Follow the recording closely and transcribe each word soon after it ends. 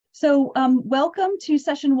Welcome to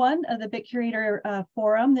session 1 of the BitCurator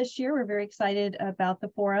forum this year. We're very excited about the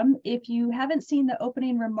forum. If you haven't seen the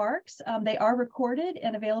opening remarks, they are recorded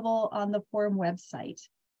and available on the forum website.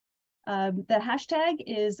 The hashtag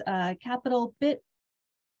is capital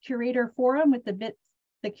BitCurator forum with the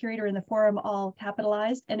curator and the forum all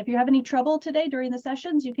capitalized. And if you have any trouble today during the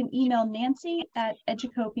sessions, you can email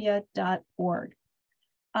nancy@educopia.org.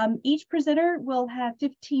 Each presenter will have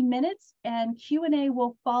 15 minutes and Q&A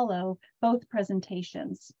will follow both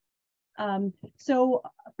presentations. So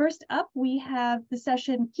first up, we have the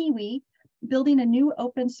session Qiwi, Building a New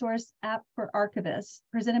Open Source App for Archivists,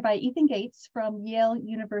 presented by Ethan Gates from Yale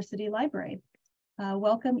University Library.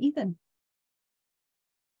 Welcome, Ethan.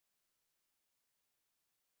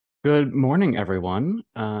 Good morning, everyone.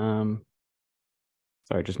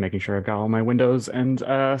 Sorry, just making sure I've got all my windows and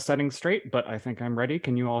settings straight, but I think I'm ready.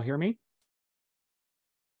 Can you all hear me?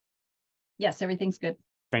 Yes, everything's good.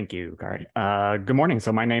 Thank you, Gary. Good morning.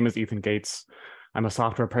 So my name is Ethan Gates. I'm a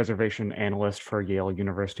software preservation analyst for Yale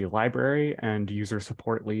University Library and user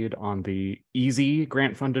support lead on the EASY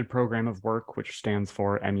grant-funded program of work, which stands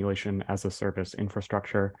for Emulation as a Service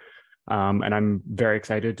Infrastructure. And I'm very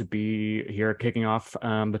excited to be here kicking off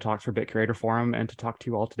the Talks for BitCurator Forum and to talk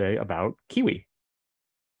to you all today about Qiwi.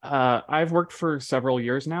 I've worked for several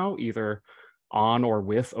years now, either on or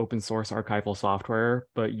with open source archival software,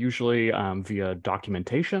 but usually via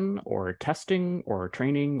documentation or testing or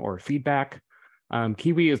training or feedback.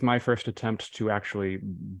 Qiwi is my first attempt to actually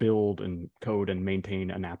build and code and maintain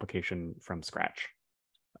an application from scratch.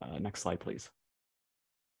 Next slide, please.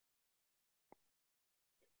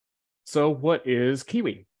 So what is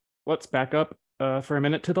Qiwi? Let's back up for a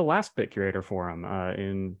minute to the last BitCurator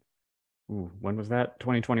forum when was that?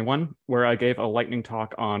 2021, where I gave a lightning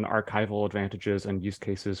talk on archival advantages and use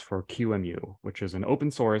cases for QEMU, which is an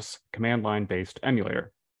open source command line based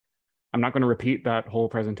emulator. I'm not going to repeat that whole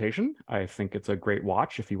presentation. I think it's a great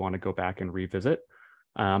watch if you want to go back and revisit.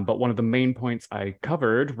 But one of the main points I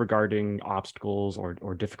covered regarding obstacles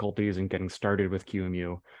or difficulties in getting started with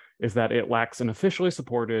QEMU is that it lacks an officially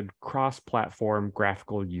supported cross-platform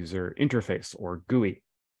graphical user interface, or GUI.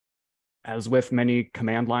 As with many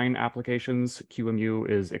command line applications, QEMU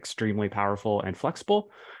is extremely powerful and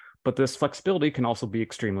flexible, but this flexibility can also be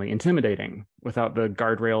extremely intimidating without the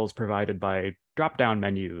guardrails provided by drop-down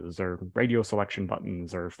menus or radio selection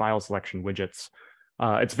buttons or file selection widgets.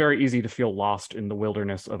 It's very easy to feel lost in the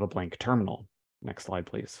wilderness of a blank terminal. Next slide,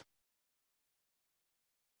 please.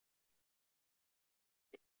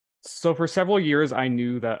 So for several years, I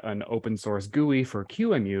knew that an open source GUI for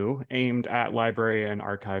QEMU aimed at library and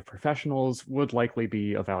archive professionals would likely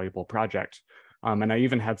be a valuable project. And I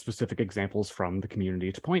even had specific examples from the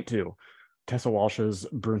community to point to. Tessa Walsh's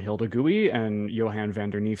Brunhilde GUI and Johan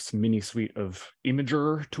van der Neef's mini suite of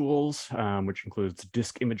imager tools, which includes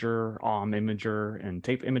Disk Imager, OM Imager, and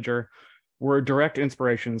Tape Imager, were direct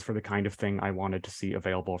inspirations for the kind of thing I wanted to see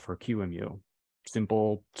available for QEMU.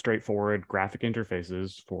 Simple, straightforward graphic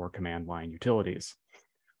interfaces for command line utilities.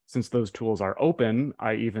 Since those tools are open,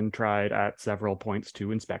 I even tried at several points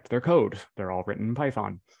to inspect their code. They're all written in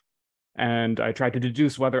Python. And I tried to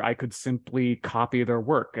deduce whether I could simply copy their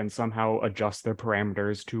work and somehow adjust their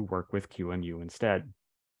parameters to work with QEMU instead.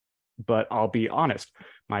 But I'll be honest,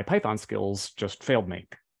 my Python skills just failed me.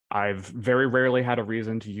 I've very rarely had a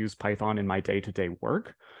reason to use Python in my day-to-day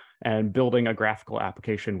work. And building a graphical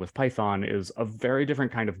application with Python is a very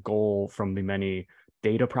different kind of goal from the many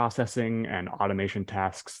data processing and automation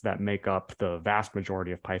tasks that make up the vast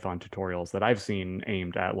majority of Python tutorials that I've seen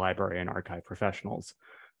aimed at library and archive professionals.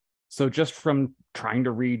 So just from trying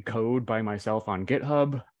to read code by myself on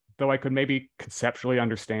GitHub, though I could maybe conceptually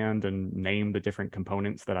understand and name the different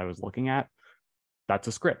components that I was looking at, that's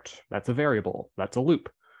a script, that's a variable, that's a loop.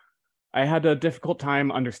 I had a difficult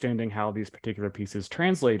time understanding how these particular pieces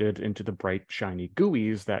translated into the bright, shiny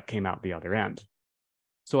GUIs that came out the other end.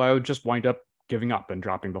 So I would just wind up giving up and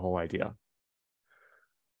dropping the whole idea.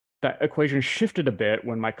 That equation shifted a bit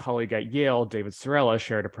when my colleague at Yale, David Sorella,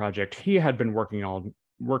 shared a project he had been working on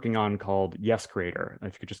called YesCreator.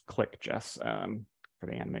 If you could just click, Jess, for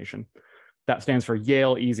the animation. That stands for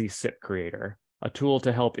Yale Easy SIP Creator, a tool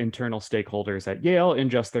to help internal stakeholders at Yale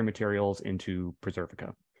ingest their materials into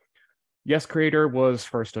Preservica. YesCreator was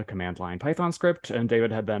first a command line Python script, and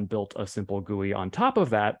David had then built a simple GUI on top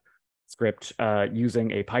of that script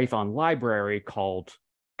using a Python library called,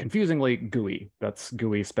 confusingly, GUI. That's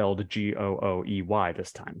GUI spelled G-O-O-E-Y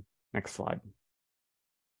this time. Next slide.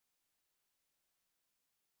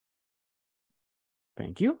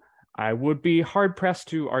 Thank you. I would be hard-pressed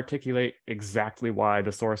to articulate exactly why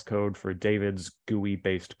the source code for David's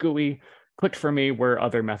GUI-based GUI clicked for me where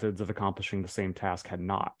other methods of accomplishing the same task had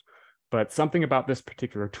not. But something about this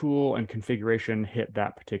particular tool and configuration hit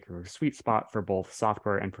that particular sweet spot for both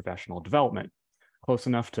software and professional development, close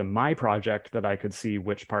enough to my project that I could see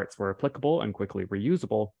which parts were applicable and quickly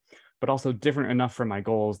reusable, but also different enough from my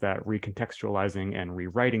goals that recontextualizing and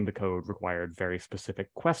rewriting the code required very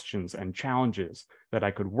specific questions and challenges that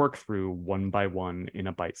I could work through one by one in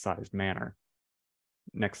a bite-sized manner.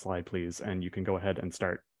 Next slide, please, and you can go ahead and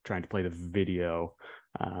start trying to play the video.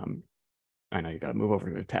 I know you got to move over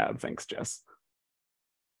to the tab. Thanks, Jess.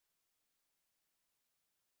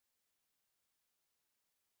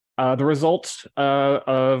 The result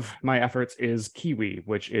of my efforts is Qiwi,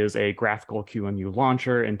 which is a graphical QEMU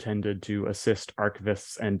launcher intended to assist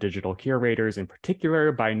archivists and digital curators in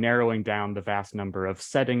particular by narrowing down the vast number of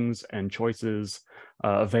settings and choices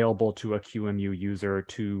available to a QEMU user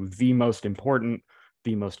to the most important,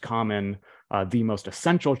 the most common, the most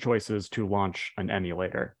essential choices to launch an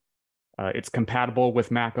emulator. It's compatible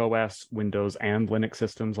with Mac OS, Windows, and Linux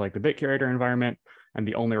systems like the BitCurator environment, and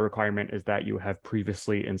the only requirement is that you have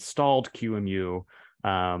previously installed QEMU,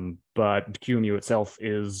 but QEMU itself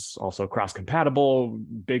is also cross-compatible,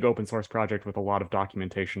 big open source project with a lot of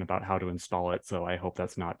documentation about how to install it, so I hope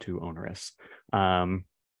that's not too onerous. I'm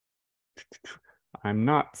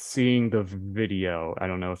not seeing the video. I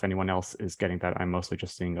don't know if anyone else is getting that. I'm mostly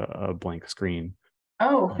just seeing a blank screen.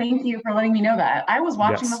 Oh, thank you for letting me know that. I was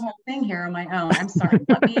watching the whole thing here on my own. I'm sorry.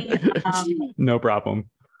 Let me no problem.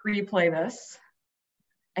 Replay this.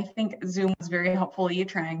 I think Zoom was very helpfully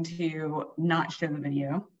trying to not show the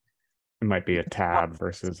video. It might be a tab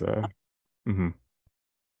versus a...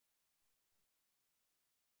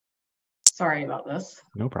 Sorry about this.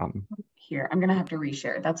 No problem. Here, I'm gonna have to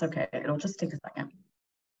reshare. That's okay. It'll just take a second.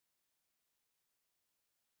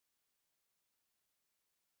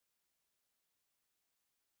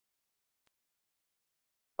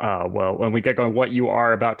 Well, when we get going, what you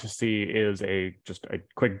are about to see is just a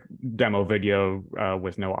quick demo video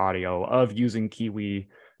with no audio of using Qiwi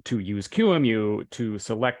to use QEMU to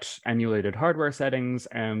select emulated hardware settings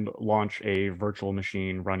and launch a virtual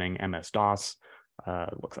machine running MS-DOS.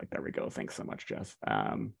 Looks like there we go. Thanks so much, Jess.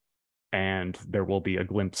 And there will be a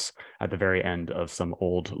glimpse at the very end of some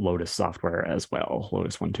old Lotus software as well,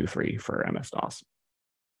 Lotus 123 for MS-DOS.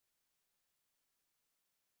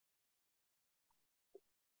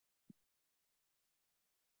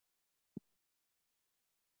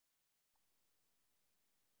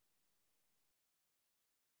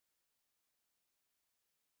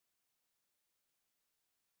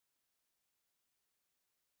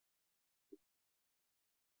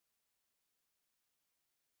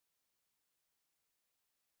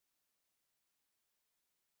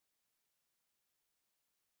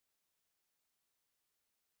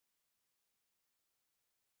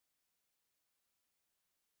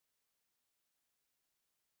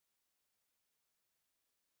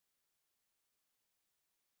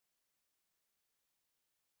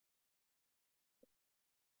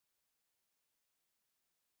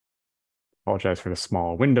 Apologize for the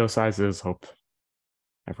small window sizes. Hope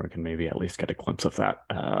everyone can maybe at least get a glimpse of that.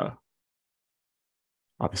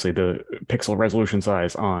 Obviously, the pixel resolution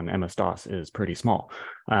size on MS-DOS is pretty small.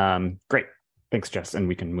 Great. Thanks, Jess. And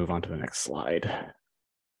we can move on to the next slide.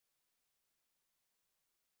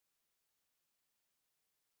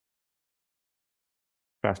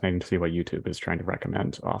 Fascinating to see what YouTube is trying to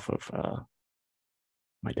recommend off of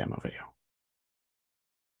my demo video.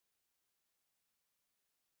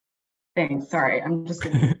 Thanks. Sorry, I'm just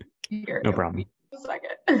gonna here. No problem. A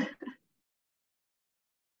second.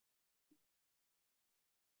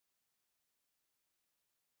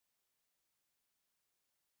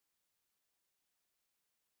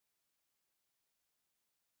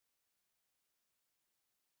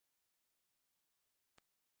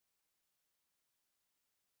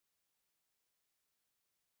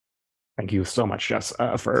 Thank you so much, Jess,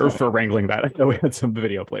 for wrangling that. I know we had some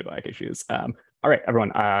video playback issues. All right,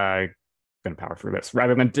 everyone, I'm going to power through this.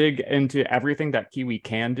 Rather than dig into everything that Qiwi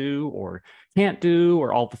can do or can't do,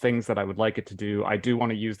 or all the things that I would like it to do, I do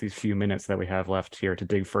want to use these few minutes that we have left here to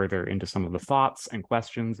dig further into some of the thoughts and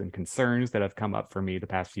questions and concerns that have come up for me the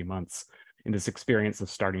past few months in this experience of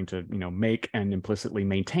starting to, make and implicitly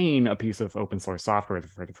maintain a piece of open source software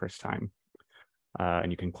for the first time.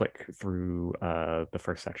 And you can click through the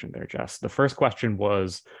first section there, Jess. The first question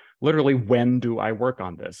was literally, when do I work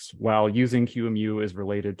on this? While using QEMU is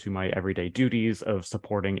related to my everyday duties of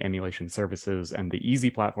supporting emulation services and the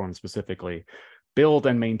Easy platform specifically, build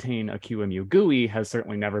and maintain a QEMU GUI has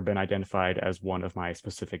certainly never been identified as one of my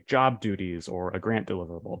specific job duties or a grant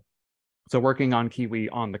deliverable. So working on Qiwi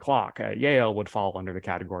on the clock at Yale would fall under the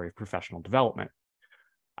category of professional development.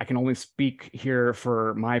 I can only speak here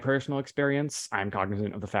for my personal experience. I'm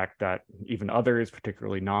cognizant of the fact that even others,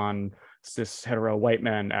 particularly non-cis hetero white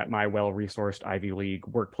men at my well-resourced Ivy League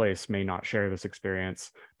workplace, may not share this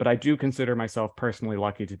experience, but I do consider myself personally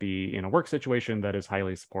lucky to be in a work situation that is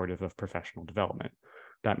highly supportive of professional development.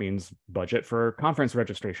 That means budget for conference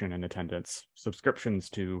registration and attendance, subscriptions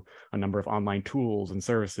to a number of online tools and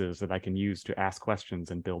services that I can use to ask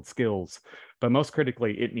questions and build skills. But most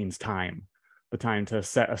critically, it means time. The time to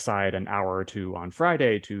set aside an hour or two on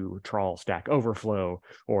Friday to trawl Stack Overflow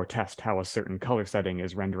or test how a certain color setting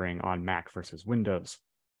is rendering on Mac versus Windows.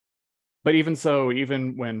 But even so,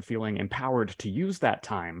 even when feeling empowered to use that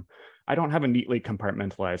time, I don't have a neatly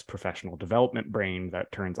compartmentalized professional development brain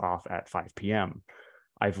that turns off at 5 p.m.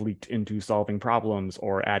 I've leaked into solving problems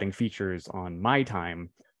or adding features on my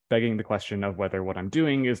time, begging the question of whether what I'm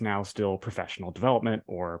doing is now still professional development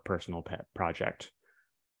or personal pet project.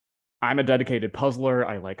 I'm a dedicated puzzler.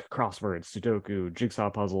 I like crosswords, Sudoku,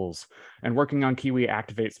 jigsaw puzzles, and working on Qiwi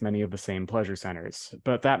activates many of the same pleasure centers.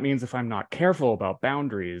 But that means if I'm not careful about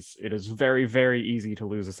boundaries, it is very, very easy to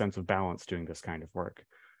lose a sense of balance doing this kind of work.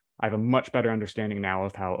 I have a much better understanding now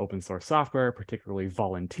of how open source software, particularly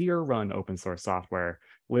volunteer-run open source software,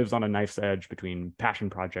 lives on a knife's edge between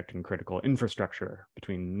passion project and critical infrastructure,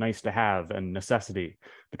 between nice to have and necessity,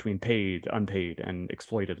 between paid, unpaid, and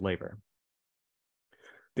exploited labor.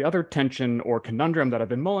 The other tension or conundrum that I've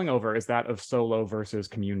been mulling over is that of solo versus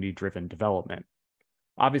community-driven development.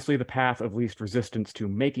 Obviously, the path of least resistance to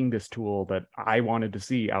making this tool that I wanted to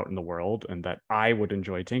see out in the world and that I would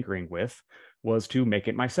enjoy tinkering with was to make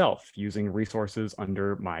it myself using resources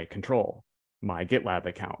under my control, my GitLab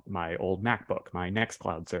account, my old MacBook, my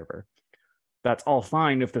Nextcloud server. That's all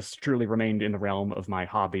fine if this truly remained in the realm of my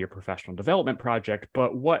hobby or professional development project,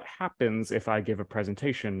 but what happens if I give a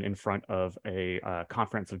presentation in front of a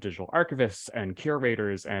conference of digital archivists and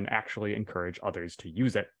curators and actually encourage others to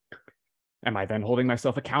use it? Am I then holding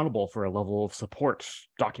myself accountable for a level of support,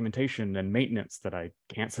 documentation, and maintenance that I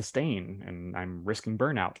can't sustain, and I'm risking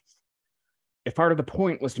burnout? If part of the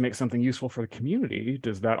point was to make something useful for the community,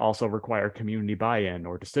 does that also require community buy-in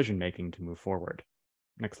or decision-making to move forward?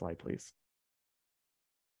 Next slide, please.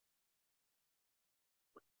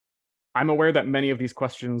 I'm aware that many of these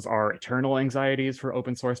questions are eternal anxieties for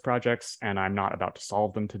open source projects, and I'm not about to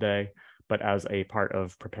solve them today. But as a part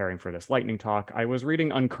of preparing for this lightning talk, I was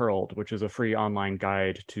reading Uncurled, which is a free online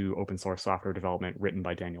guide to open source software development written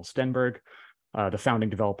by Daniel Stenberg, the founding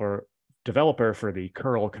developer for the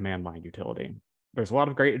curl command line utility. There's a lot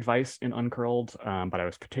of great advice in Uncurled, but I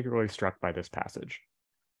was particularly struck by this passage.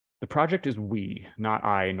 The project is we, not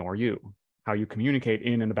I nor you. How you communicate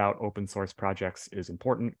in and about open source projects is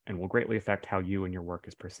important and will greatly affect how you and your work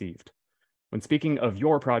is perceived. When speaking of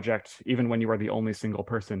your project, even when you are the only single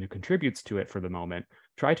person who contributes to it for the moment,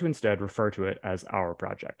 try to instead refer to it as our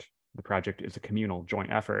project. The project is a communal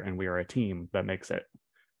joint effort, and we are a team that makes it.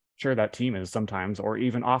 Sure, that team is sometimes or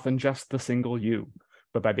even often just the single you,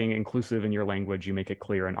 but by being inclusive in your language, you make it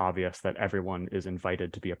clear and obvious that everyone is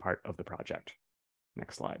invited to be a part of the project.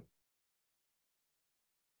 Next slide.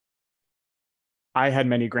 I had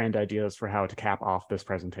many grand ideas for how to cap off this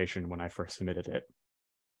presentation when I first submitted it.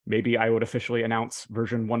 Maybe I would officially announce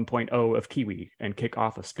version 1.0 of Qiwi and kick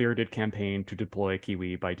off a spirited campaign to deploy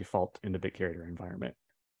Qiwi by default in the BitCurator environment.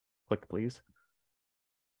 Click, please.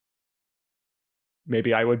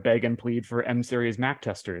 Maybe I would beg and plead for M-series Mac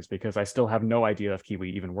testers because I still have no idea if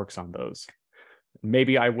Qiwi even works on those.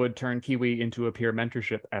 Maybe I would turn Qiwi into a peer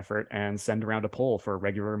mentorship effort and send around a poll for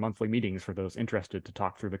regular monthly meetings for those interested to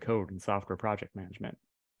talk through the code and software project management.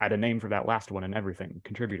 I'd a name for that last one and everything.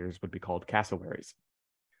 Contributors would be called cassowaries.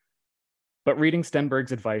 But reading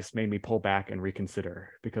Stenberg's advice made me pull back and reconsider,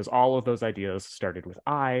 because all of those ideas started with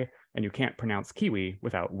I, and you can't pronounce Qiwi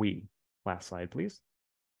without we. Last slide, please.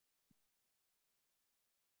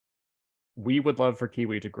 We would love for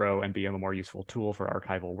Qiwi to grow and be a more useful tool for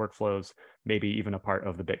archival workflows, maybe even a part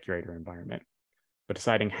of the BitCurator environment. But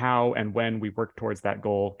deciding how and when we work towards that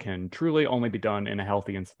goal can truly only be done in a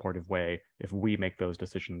healthy and supportive way if we make those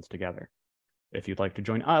decisions together. If you'd like to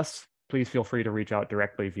join us, please feel free to reach out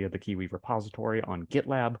directly via the Qiwi repository on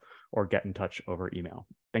GitLab or get in touch over email.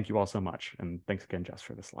 Thank you all so much, and thanks again, Jess,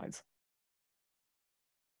 for the slides.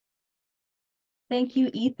 Thank you,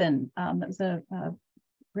 Ethan. That was a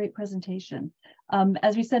great presentation.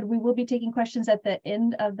 As we said, we will be taking questions at the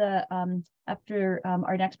end of the after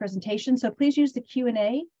our next presentation. So please use the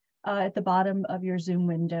Q&A at the bottom of your Zoom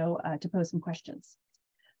window to pose some questions.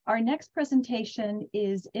 Our next presentation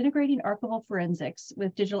is integrating archival forensics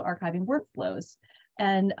with digital archiving workflows.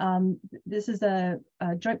 And this is a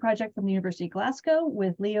joint project from the University of Glasgow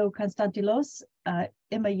with Leo Konstantelos,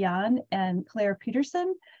 Emma Jan, and Clare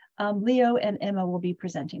Paterson. Leo and Emma will be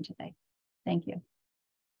presenting today. Thank you.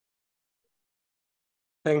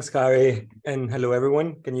 Thanks, Kari, and hello,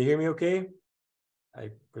 everyone. Can you hear me okay?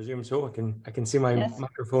 I presume so. I can see my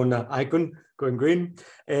microphone icon going green.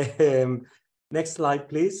 Next slide,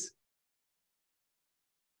 please.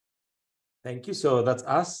 Thank you. So that's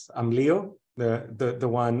us. I'm Leo, the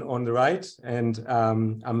one on the right, and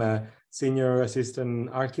I'm a senior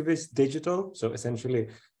assistant archivist, digital. So essentially,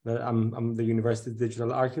 I'm the university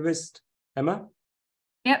digital archivist. Emma?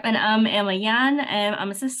 Yep, and I'm Emma Jan.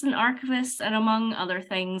 I'm assistant archivist, and among other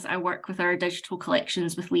things, I work with our digital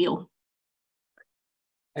collections with Leo.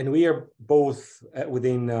 And we are both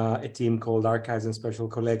within a team called Archives and Special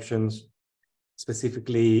Collections.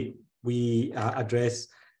 Specifically, we address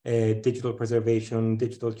digital preservation,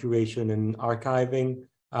 digital curation, and archiving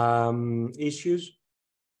issues.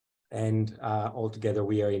 And altogether,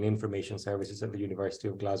 we are in information services at the University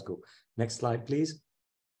of Glasgow. Next slide, please.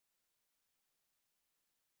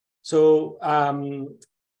 So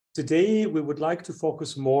today, we would like to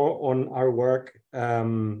focus more on our work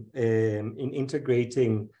in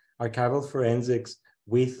integrating archival forensics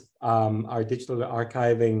with our digital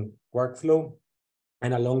archiving workflow.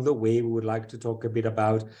 And along the way, we would like to talk a bit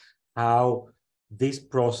about how this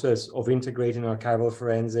process of integrating archival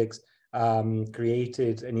forensics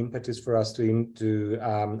created an impetus for us to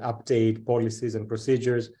update policies and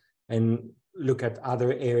procedures and look at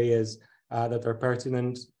other areas that are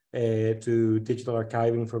pertinent to digital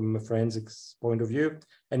archiving from a forensics point of view.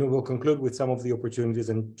 And we will conclude with some of the opportunities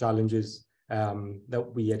and challenges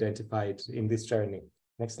that we identified in this journey.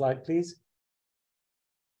 Next slide, please.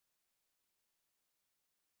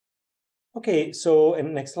 Okay, so,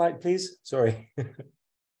 and next slide, please. Sorry.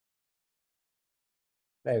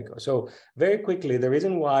 There we go. So very quickly, the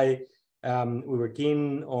reason why we were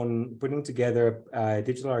keen on putting together a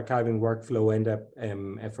digital archiving workflow and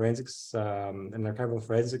a forensics, an archival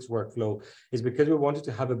forensics workflow is because we wanted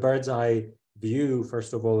to have a bird's eye view,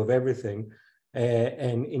 first of all, of everything.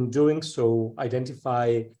 And in doing so,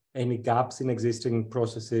 identify any gaps in existing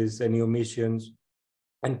processes, any omissions,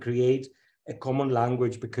 and create a common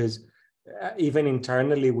language, because even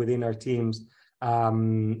internally within our teams,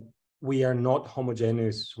 we are not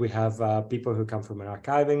homogeneous. We have people who come from an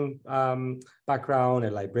archiving background,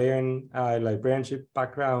 a librarianship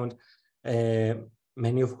background,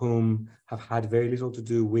 many of whom have had very little to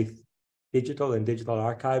do with digital and digital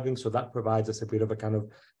archiving. So that provides us a bit of a kind of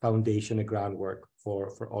foundation, a groundwork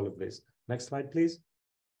for all of this. Next slide, please.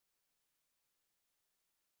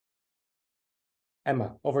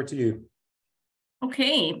 Emma, over to you.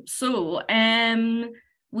 Okay, so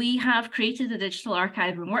we have created a digital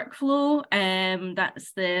archiving workflow.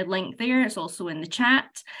 That's the link there. It's also in the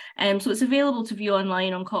chat. So it's available to view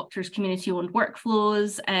online on Copter's community-owned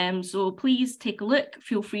workflows. So please take a look.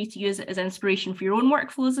 Feel free to use it as inspiration for your own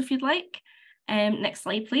workflows if you'd like. Next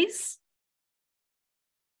slide, please.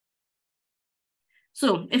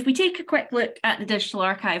 So if we take a quick look at the digital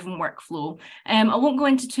archiving workflow, I won't go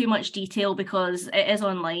into too much detail because it is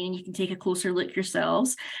online. You can take a closer look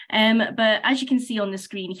yourselves. But as you can see on the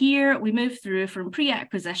screen here, we move through from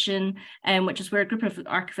pre-acquisition, which is where a group of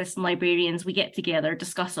archivists and librarians, we get together,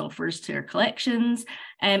 discuss offers to our collections.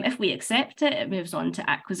 If we accept it, it moves on to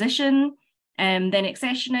acquisition, then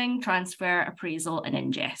accessioning, transfer, appraisal, and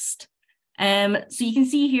ingest. So you can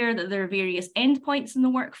see here that there are various endpoints in the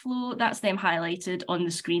workflow. That's them highlighted on the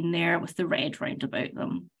screen there with the red round about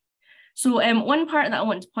them. So one part that I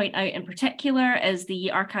want to point out in particular is the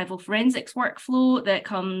archival forensics workflow that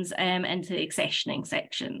comes into the accessioning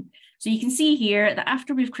section. So you can see here that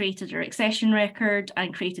after we've created our accession record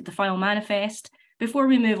and created the file manifest, before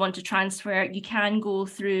we move on to transfer, you can go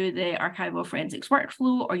through the archival forensics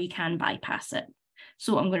workflow or you can bypass it.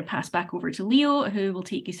 So I'm going to pass back over to Leo, who will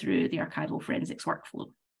take you through the archival forensics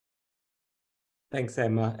workflow. Thanks,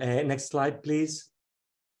 Emma. Next slide, please.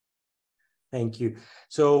 Thank you.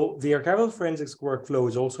 So the archival forensics workflow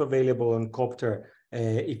is also available on Copter.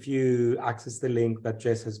 If you access the link that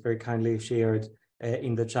Jess has very kindly shared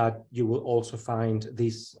in the chat, you will also find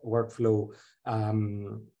this workflow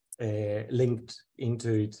linked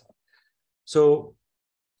into it. So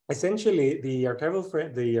essentially, the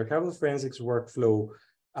archival forensics workflow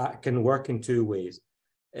can work in two ways.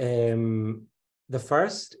 The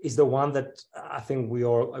first is the one that I think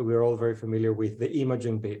we're all very familiar with, the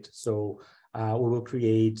imaging bit. So we will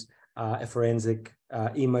create a forensic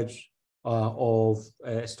image of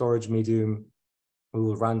a storage medium. We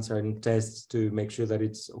will run certain tests to make sure that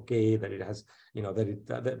it's okay, that it has,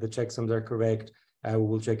 that the checksums are correct. We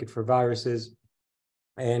will check it for viruses,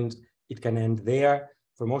 and it can end there.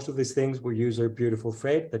 For most of these things, we use our beautiful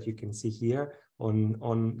thread that you can see here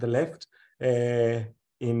on the left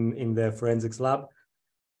in the forensics lab.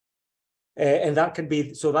 And that can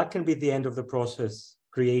be, so that can be the end of the process,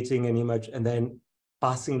 creating an image and then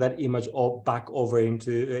passing that image back over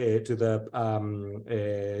into to the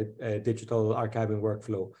digital archiving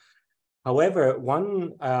workflow. However,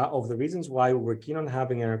 one of the reasons why we were keen on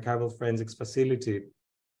having an archival forensics facility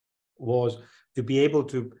was to be able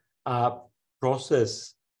to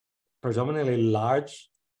process predominantly large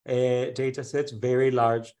data sets, very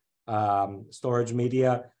large storage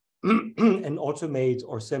media, and automate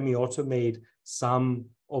or semi-automate some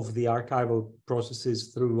of the archival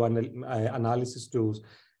processes through analysis tools.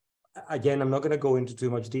 Again, I'm not going to go into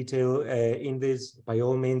too much detail in this. By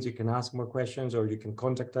all means, you can ask more questions or you can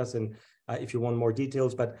contact us and if you want more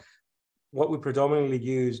details. But what we predominantly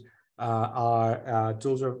use are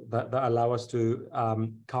tools that allow us to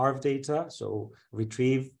carve data, so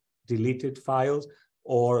retrieve deleted files,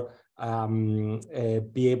 or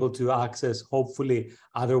be able to access, hopefully,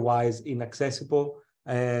 otherwise inaccessible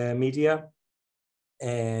media,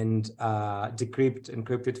 and decrypt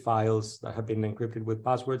encrypted files that have been encrypted with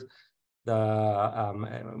passwords.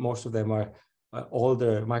 Most of them are all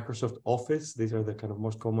the Microsoft Office. These are the kind of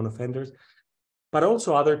most common offenders, but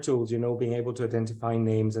also other tools, you know, being able to identify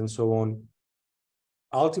names and so on.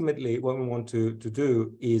 Ultimately, what we want to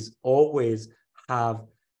do is always have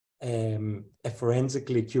a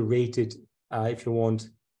forensically curated, if you want,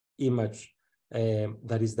 image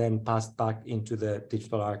that is then passed back into the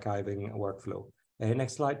digital archiving workflow.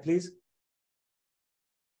 Next slide, please.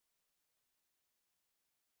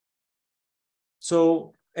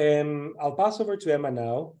 So I'll pass over to Emma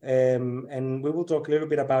now, and we will talk a little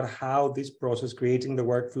bit about how this process, creating the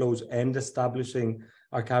workflows and establishing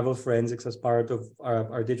archival forensics as part of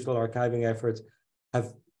our digital archiving efforts,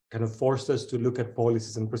 have kind of forced us to look at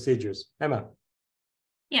policies and procedures. Emma.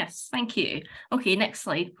 Yes, thank you. Okay, next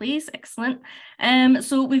slide, please. Excellent.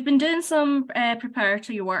 So we've been doing some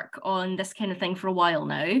preparatory work on this kind of thing for a while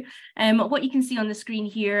now. What you can see on the screen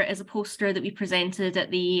here is a poster that we presented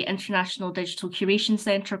at the International Digital Curation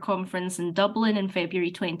Centre conference in Dublin in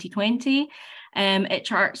February 2020. It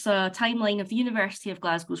charts a timeline of the University of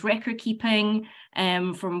Glasgow's record keeping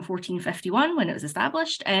from 1451 when it was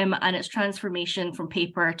established, and its transformation from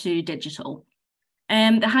paper to digital.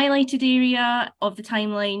 The highlighted area of the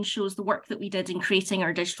timeline shows the work that we did in creating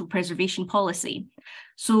our digital preservation policy.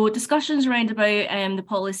 So discussions around about the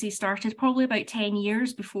policy started probably about 10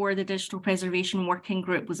 years before the Digital Preservation Working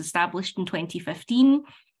Group was established in 2015.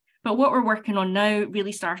 But what we're working on now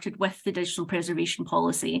really started with the digital preservation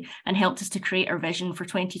policy and helped us to create our vision for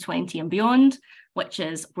 2020 and beyond, which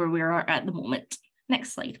is where we are at the moment.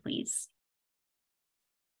 Next slide, please.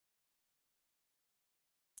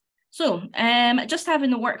 So just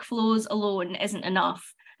having the workflows alone isn't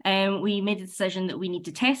enough. We made the decision that we need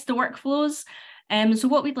to test the workflows. So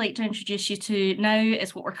what we'd like to introduce you to now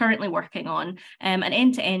is what we're currently working on, an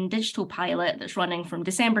end-to-end digital pilot that's running from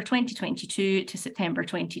December 2022 to September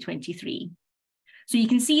 2023. So you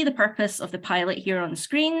can see the purpose of the pilot here on the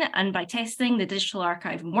screen, and by testing the digital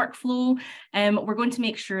archiving workflow, we're going to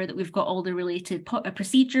make sure that we've got all the related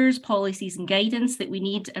procedures, policies and guidance that we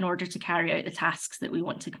need in order to carry out the tasks that we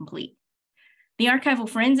want to complete. The archival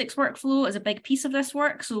forensics workflow is a big piece of this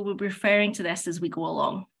work, so we'll be referring to this as we go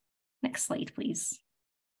along. Next slide, please.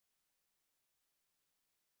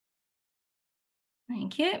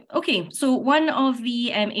 Thank you. Okay, so one of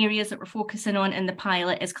the areas that we're focusing on in the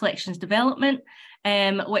pilot is collections development,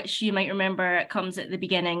 which you might remember comes at the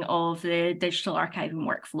beginning of the digital archiving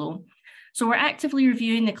workflow. So we're actively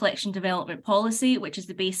reviewing the collection development policy, which is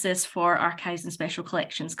the basis for archives and special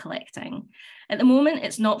collections collecting. At the moment,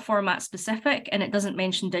 it's not format specific and it doesn't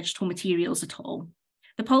mention digital materials at all.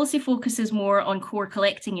 The policy focuses more on core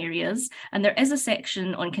collecting areas, and there is a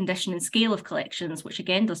section on condition and scale of collections, which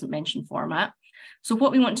again doesn't mention format. So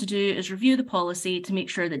what we want to do is review the policy to make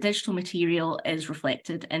sure that digital material is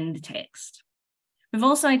reflected in the text. We've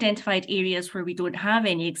also identified areas where we don't have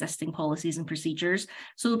any existing policies and procedures,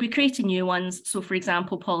 so we'll be creating new ones. So for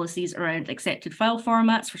example, policies around accepted file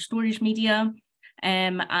formats for storage media,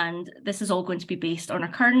 and this is all going to be based on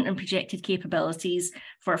our current and projected capabilities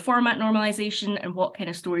for format normalization and what kind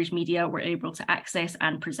of storage media we're able to access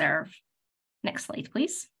and preserve. Next slide,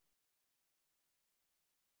 please.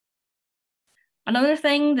 Another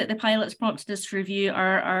thing that the pilot's prompted us to review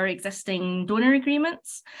are our existing donor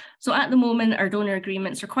agreements. So at the moment, our donor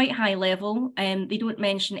agreements are quite high level and they don't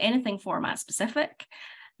mention anything format specific.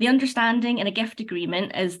 The understanding in a gift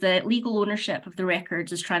agreement is that legal ownership of the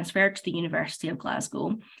records is transferred to the University of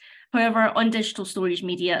Glasgow. However, on digital storage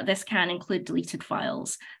media, this can include deleted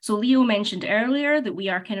files. So Leo mentioned earlier that we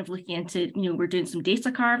are kind of looking into, we're doing some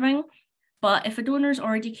data carving, but if a donor's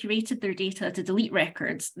already curated their data to delete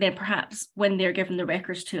records, then perhaps when they're given the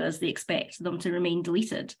records to us, they expect them to remain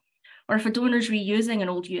deleted. Or if a donor's reusing an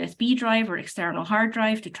old USB drive or external hard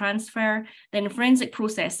drive to transfer, then in forensic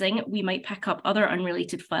processing, we might pick up other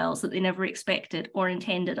unrelated files that they never expected or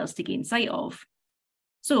intended us to gain sight of.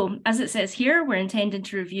 So, as it says here, we're intending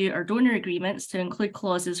to review our donor agreements to include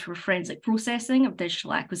clauses for forensic processing of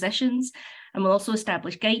digital acquisitions, and we'll also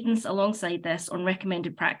establish guidance alongside this on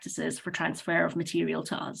recommended practices for transfer of material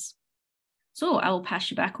to us. So, I will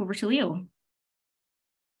pass you back over to Leo.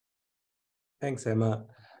 Thanks, Emma.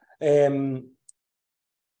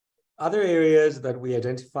 Other areas that we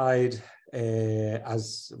identified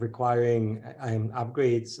as requiring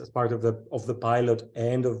upgrades as part of the pilot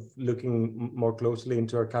and of looking more closely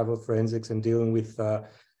into archival forensics and dealing with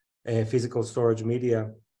physical storage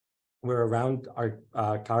media were around our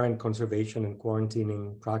current conservation and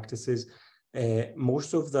quarantining practices.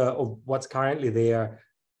 Most of what's currently there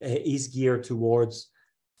is geared towards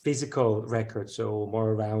physical records, so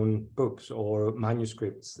more around books or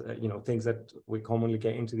manuscripts, things that we commonly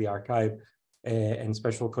get into the archive and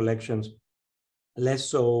special collections. Less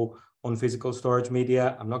so on physical storage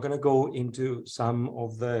media. I'm not going to go into some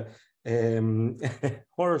of the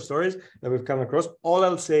horror stories that we've come across. All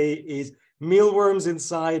I'll say is mealworms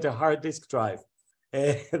inside a hard disk drive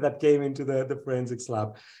that came into the forensics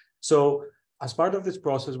lab. So as part of this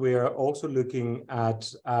process, we are also looking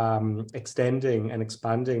at extending and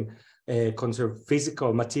expanding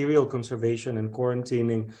physical material conservation and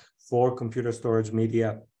quarantining for computer storage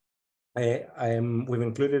media. We've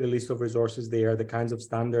included a list of resources there, the kinds of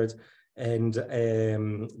standards and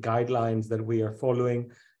guidelines that we are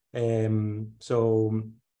following. So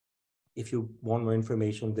if you want more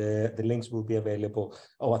information, the links will be available.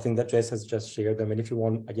 Oh, I think that Jess has just shared them. And if you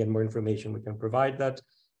want, again, more information, we can provide that.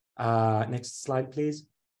 Next slide, please.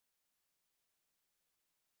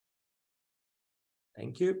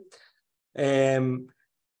 Thank you.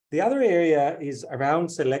 The other area is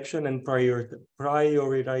around selection and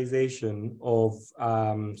prioritization of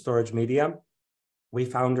storage media. We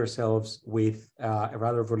found ourselves with a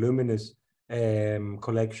rather voluminous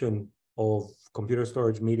collection of computer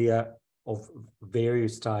storage media of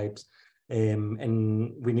various types,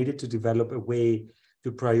 and we needed to develop a way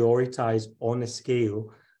to prioritize on a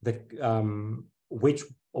scale which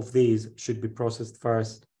of these should be processed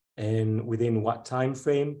first and within what time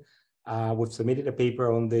frame. We've submitted a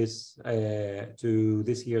paper on this to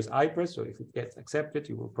this year's IPRES, so if it gets accepted,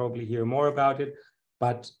 you will probably hear more about it.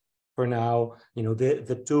 But for now,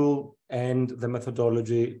 the tool and the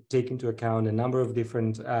methodology take into account a number of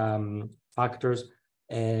different factors,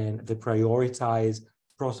 and they prioritize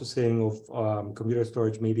processing of computer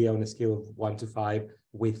storage media on a scale of 1 to 5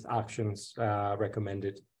 with actions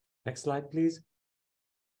recommended. Next slide, please.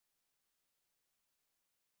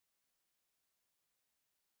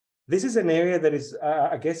 This is an area that is,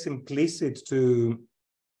 I guess, implicit to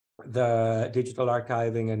the digital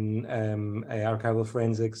archiving and archival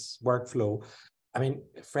forensics workflow. I mean,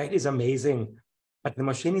 Fred is amazing, but the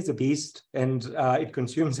machine is a beast, and it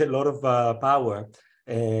consumes a lot of power.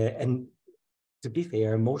 And to be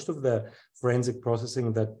fair, most of the forensic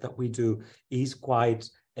processing that we do is quite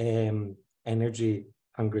energy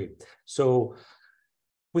hungry. So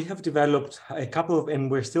we have developed a couple of,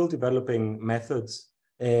 and we're still developing methods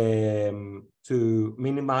to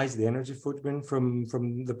minimize the energy footprint from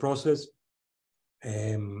the process.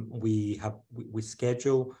 We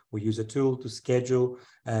use a tool to schedule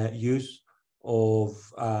use of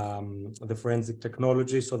the forensic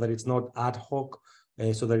technology so that it's not ad hoc,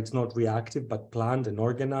 so that it's not reactive, but planned and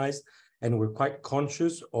organized. And we're quite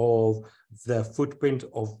conscious of the footprint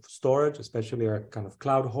of storage, especially our kind of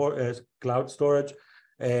cloud storage.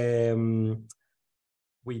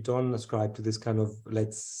 We don't ascribe to this kind of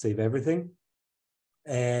let's save everything,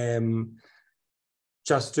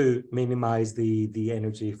 just to minimize the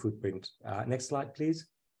energy footprint. Next slide, please.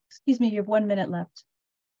 Excuse me, you have 1 minute left.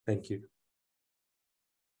 Thank you.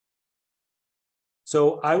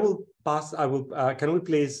 So I will pass, can we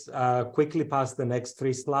please quickly pass the next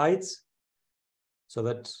 3 slides so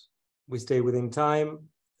that we stay within time?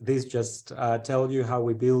 These just tell you how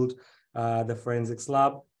we build the forensics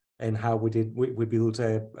lab and how we built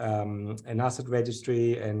an asset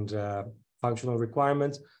registry and functional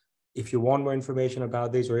requirements. If you want more information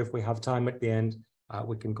about this, or if we have time at the end,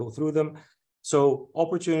 we can go through them. So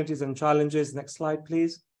opportunities and challenges. Next slide,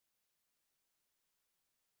 please.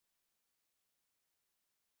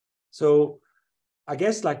 So I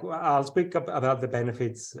guess like I'll speak up about the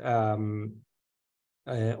benefits on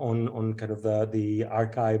kind of the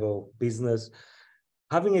archival business.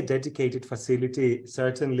 Having a dedicated facility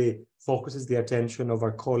certainly focuses the attention of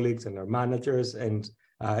our colleagues and our managers and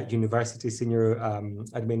university senior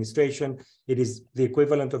administration. It is the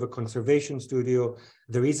equivalent of a conservation studio.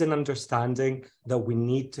 There is an understanding that we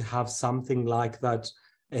need to have something like that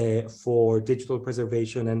for digital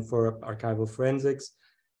preservation and for archival forensics.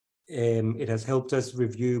 It has helped us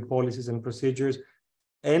review policies and procedures.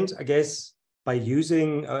 And I guess by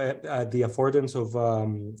using the affordance of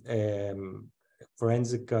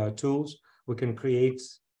forensic tools, we can create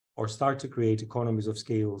or start to create economies of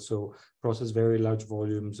scale. So process very large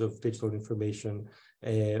volumes of digital information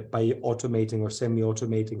by automating or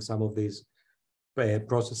semi-automating some of these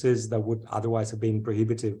processes that would otherwise have been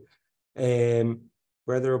prohibitive.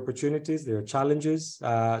 Where there are opportunities, there are challenges.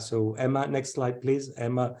 So Emma, next slide, please.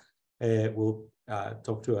 Emma will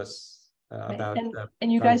talk to us about.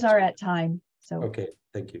 And you guys are at time. So okay,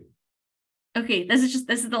 thank you. Okay, this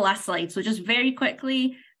is the last slide. So just very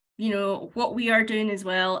quickly, you know, what we are doing as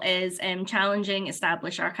well is challenging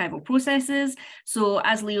established archival processes. So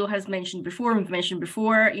as Leo has mentioned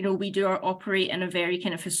before, you know, we do operate in a very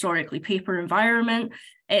kind of historically paper environment.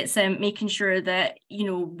 It's making sure that, you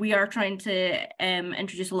know, we are trying to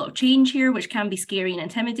introduce a lot of change here, which can be scary and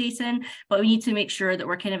intimidating, but we need to make sure that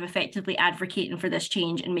we're kind of effectively advocating for this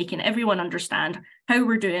change and making everyone understand how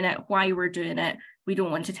we're doing it, why we're doing it. We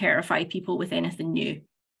don't want to terrify people with anything new.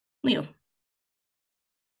 Leo.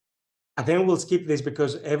 I think we'll skip this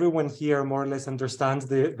because everyone here more or less understands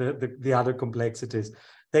the other complexities.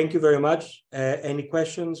 Thank you very much. Any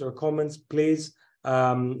questions or comments, please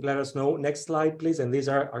let us know. Next slide, please. And these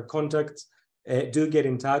are our contacts. Do get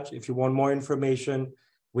in touch if you want more information.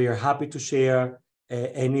 We are happy to share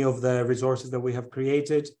any of the resources that we have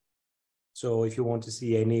created. So if you want to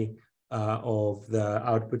see any of the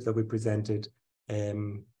outputs that we presented,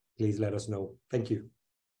 please let us know. Thank you.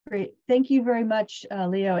 Great. Thank you very much,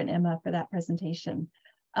 Leo and Emma, for that presentation.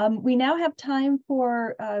 We now have time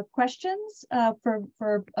for questions for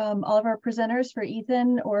all of our presenters, for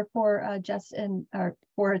Ethan or for Jess and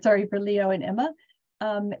for Leo and Emma.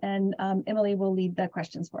 And Emily will lead the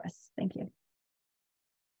questions for us. Thank you.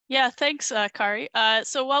 Yeah, thanks, Kari.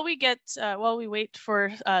 So while we wait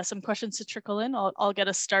for some questions to trickle in, I'll get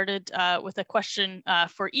us started with a question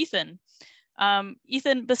for Ethan.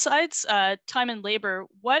 Ethan, besides time and labor,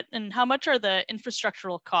 what and how much are the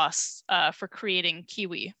infrastructural costs for creating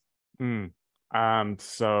Qiwi?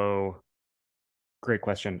 So great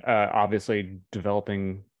question. Obviously,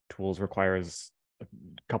 developing tools requires a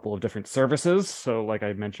couple of different services. So like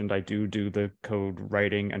I mentioned, I do the code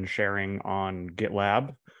writing and sharing on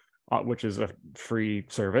GitLab, which is a free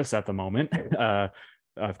service at the moment.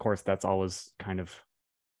 Of course, that's always kind of,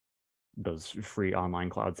 those free online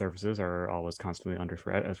cloud services are always constantly under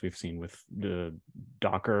threat, as we've seen with the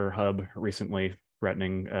Docker Hub recently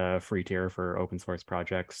threatening a free tier for open source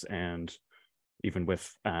projects, and even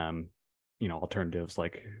with you know, alternatives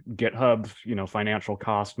like GitHub, you know, financial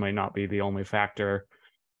cost might not be the only factor,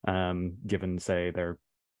 given, say, their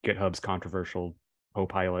GitHub's controversial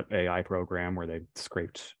Copilot AI program where they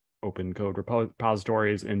scraped open code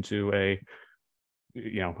repositories into a,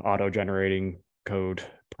 you know, auto-generating code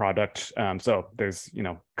product. So there's, you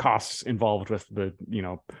know, costs involved with the, you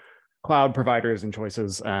know, cloud providers and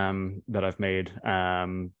choices that I've made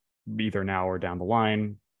either now or down the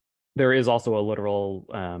line. There is also a literal,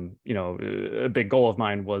 you know, a big goal of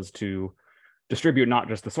mine was to distribute not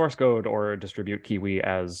just the source code or distribute Qiwi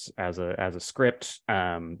as a script,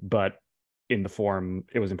 but in the form,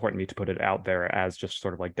 it was important to me to put it out there as just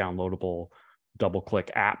sort of like downloadable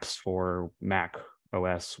double-click apps for Mac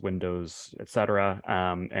OS, Windows, etc.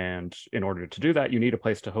 And in order to do that, you need a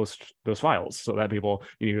place to host those files so that you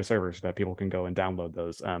need a server so that people can go and download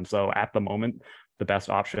those. So at the moment, the best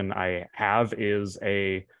option I have is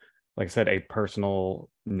like I said, a personal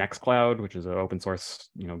Nextcloud, which is an open source,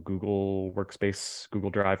 you know, Google Workspace, Google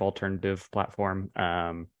Drive alternative platform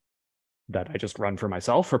that I just run for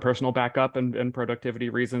myself for personal backup and productivity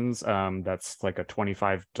reasons. That's like a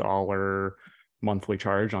 $25 monthly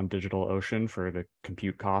charge on DigitalOcean for the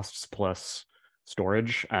compute costs plus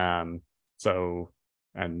storage. So,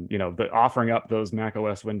 and you know, offering up those Mac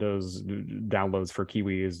OS Windows downloads for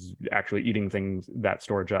Qiwi is actually eating that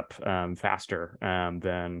storage up faster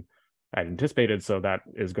than I'd anticipated. So that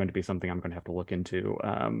is going to be something I'm going to have to look into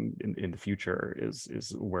in the future,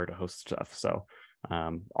 is where to host stuff. So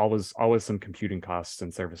always some computing costs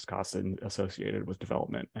and service costs associated with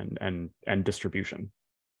development and distribution.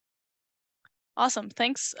 Awesome.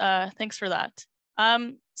 Thanks for that.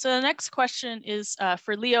 So the next question is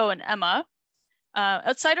for Leo and Emma.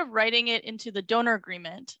 Outside of writing it into the donor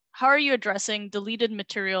agreement, how are you addressing deleted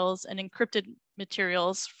materials and encrypted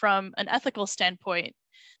materials from an ethical standpoint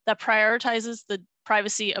that prioritizes the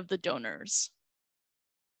privacy of the donors?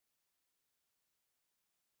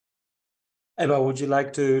 Emma, would you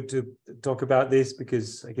like to talk about this?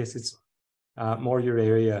 Because I guess it's more your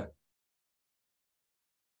area.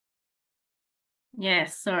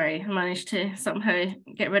 Yes, sorry, I managed to somehow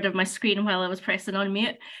get rid of my screen while I was pressing on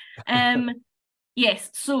mute. Yes,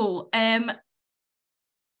 so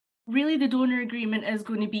really the donor agreement is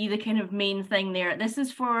going to be the kind of main thing there. This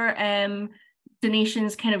is for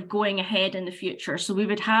donations kind of going ahead in the future. So we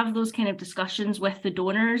would have those kind of discussions with the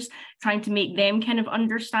donors, trying to make them kind of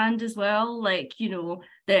understand as well, like, you know,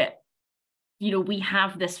 that, you know, we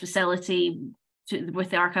have this facility with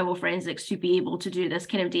the archival forensics to be able to do this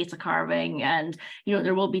kind of data carving, and, you know,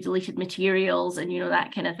 there will be deleted materials and, you know,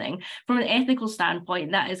 that kind of thing. From an ethical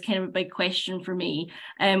standpoint, that is kind of a big question for me.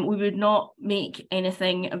 We would not make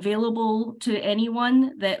anything available to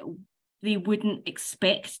anyone that they wouldn't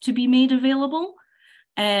expect to be made available.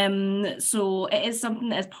 So it is something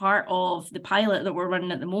that is part of the pilot that we're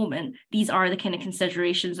running at the moment. These are the kind of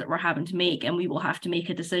considerations that we're having to make, and we will have to make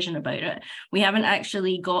a decision about it. We haven't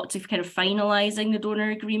actually got to kind of finalizing the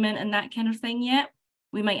donor agreement and that kind of thing yet.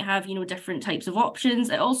 We might have, you know, different types of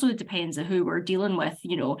options. It also depends on who we're dealing with.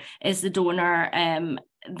 You know, is the donor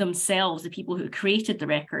themselves, the people who created the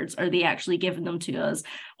records, are they actually giving them to us,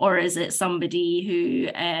 or is it somebody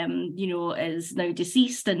who you know, is now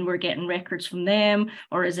deceased and we're getting records from them,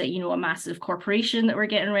 or is it, you know, a massive corporation that we're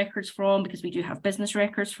getting records from, because we do have business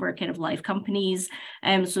records for kind of live companies.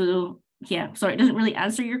 So yeah, sorry, it doesn't really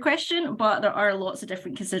answer your question, but there are lots of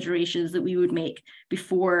different considerations that we would make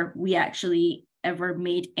before we actually ever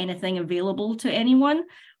made anything available to anyone,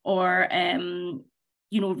 or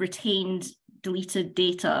you know, retained deleted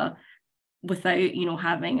data without, you know,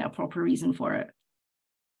 having a proper reason for it.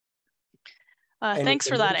 Thanks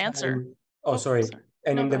for that answer. Oh, sorry.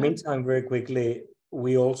 And No, in the meantime, very quickly,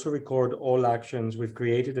 we also record all actions. We've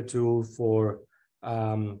created a tool for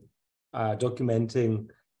documenting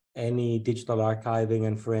any digital archiving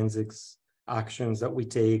and forensics actions that we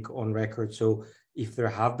take on record. So if there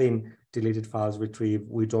have been deleted files retrieved,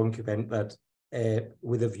 we document that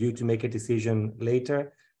with a view to make a decision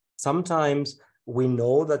later. Sometimes we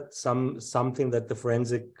know that something that the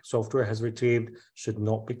forensic software has retrieved should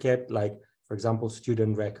not be kept, like, for example,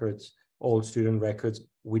 student records, old student records.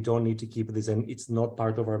 We don't need to keep this, and it's not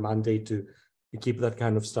part of our mandate to keep that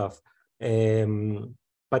kind of stuff.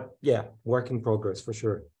 But yeah, work in progress for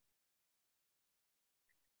sure.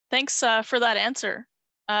 Thanks for that answer.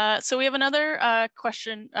 So we have another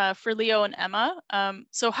question for Leo and Emma.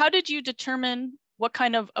 So how did you determine what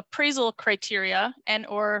kind of appraisal criteria and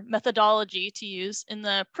or methodology to use in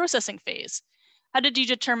the processing phase? How did you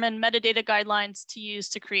determine metadata guidelines to use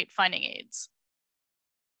to create finding aids?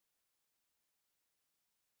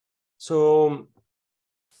 So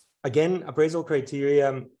again, appraisal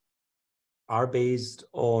criteria are based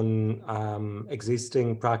on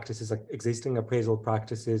existing practices, existing appraisal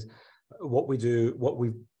practices. What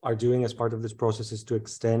we are doing as part of this process is to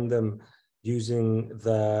extend them using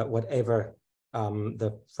whatever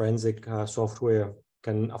the forensic software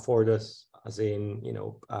can afford us, as in, you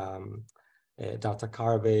know, data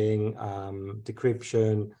carving,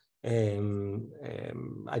 decryption,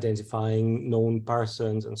 identifying known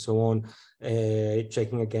persons, and so on,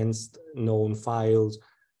 checking against known files.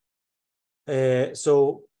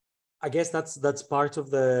 So I guess that's part of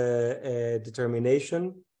the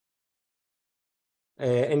determination.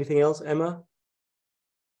 Anything else, Emma?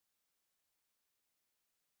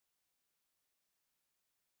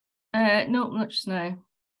 No, not just now.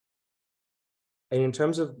 And in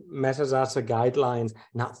terms of metadata guidelines,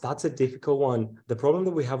 now that's a difficult one. The problem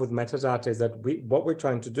that we have with metadata is that what we're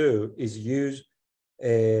trying to do is use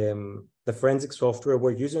the forensic software.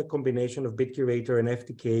 We're using a combination of BitCurator and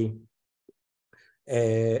FTK,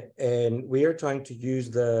 and we are trying to use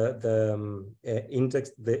the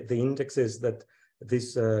indexes that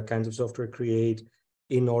this kinds of software create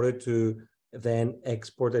in order to then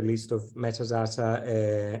export a list of metadata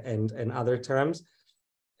and other terms.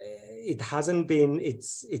 It has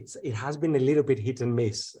been a little bit hit and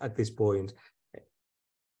miss at this point.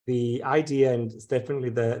 The idea, and it's definitely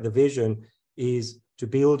the vision, is to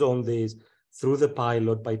build on this through the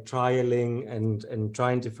pilot by trialing and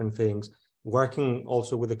trying different things, working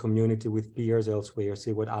also with the community, with peers elsewhere,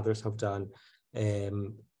 see what others have done,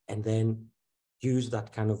 and then use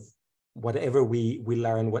that kind of whatever we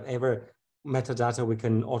learn, whatever metadata we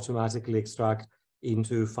can automatically extract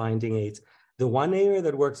into finding aids. The one area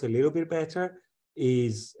that works a little bit better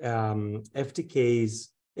is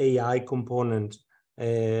FTK's AI component,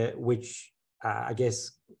 which I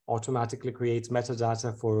guess automatically creates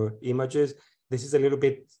metadata for images. This is a little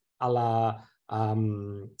bit a la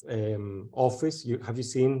Office. Have you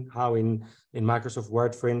seen how in Microsoft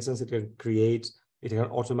Word, for instance, it can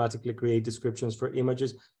automatically create descriptions for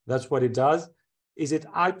images? That's what it does. Is it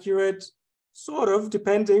accurate? Sort of,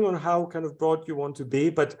 depending on how kind of broad you want to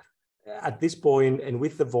be. But at this point, and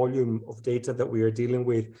with the volume of data that we are dealing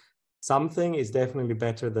with, something is definitely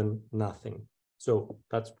better than nothing. So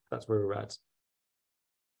that's where we're at.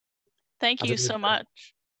 Thank you so much.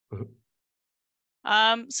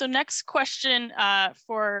 So next question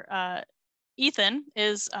for Ethan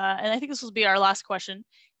is, and I think this will be our last question.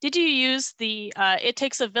 Did you use the It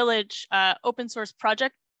Takes a Village open source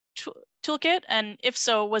project toolkit? And if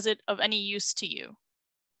so, was it of any use to you?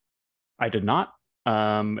 I did not.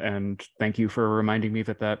 And thank you for reminding me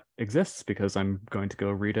that that exists, because I'm going to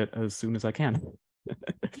go read it as soon as I can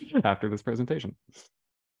after this presentation.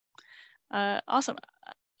 Awesome.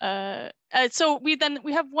 So we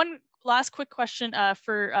have one last quick question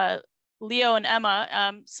for Leo and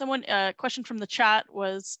Emma. Question from the chat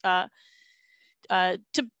was, are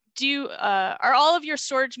all of your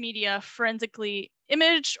storage media forensically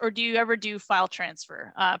imaged, or do you ever do file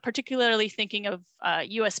transfer, particularly thinking of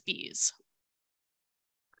USBs?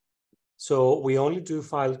 So we only do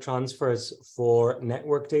file transfers for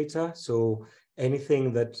network data. So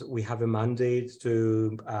anything that we have a mandate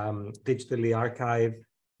to digitally archive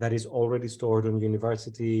that is already stored on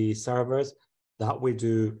university servers, that we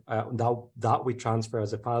do, that we transfer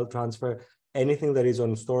as a file transfer. Anything that is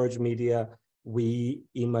on storage media, we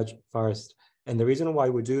image first. And the reason why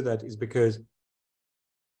we do that is because,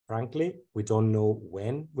 frankly, we don't know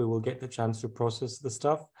when we will get the chance to process the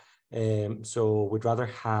stuff. So we'd rather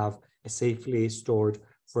have a safely stored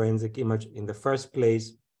forensic image in the first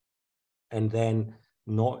place, and then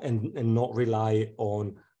not rely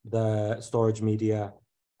on the storage media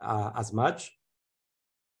as much.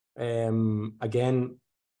 Again,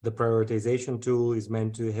 the prioritization tool is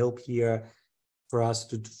meant to help here for us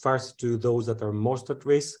to first do those that are most at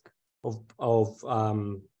risk of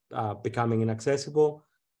becoming inaccessible,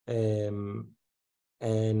 and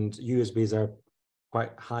USBs are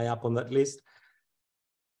quite high up on that list.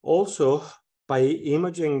 Also, by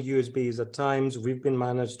imaging USBs at times, we've been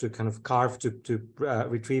managed to kind of carve to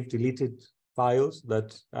retrieve deleted files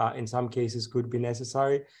that in some cases could be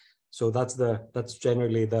necessary. So that's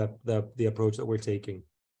generally the approach that we're taking.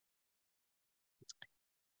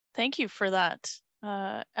 Thank you for that.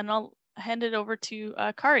 And I'll hand it over to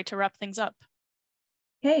Kari to wrap things up.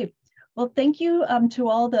 Okay. Well, thank you to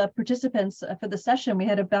all the participants for the session. We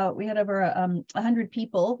had over 100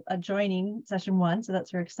 people joining session 1, so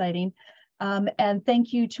that's very exciting. And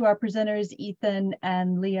thank you to our presenters, Ethan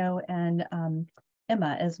and Leo and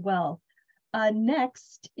Emma as well.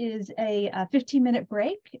 Next is a 15-minute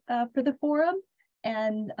break for the forum,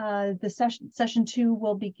 and the session 2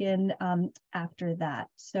 will begin after that.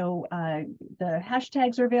 So the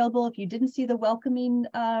hashtags are available. If you didn't see the welcoming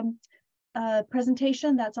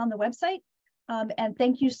presentation, that's on the website. And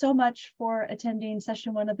thank you so much for attending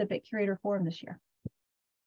session 1 of the BitCurator Forum this year.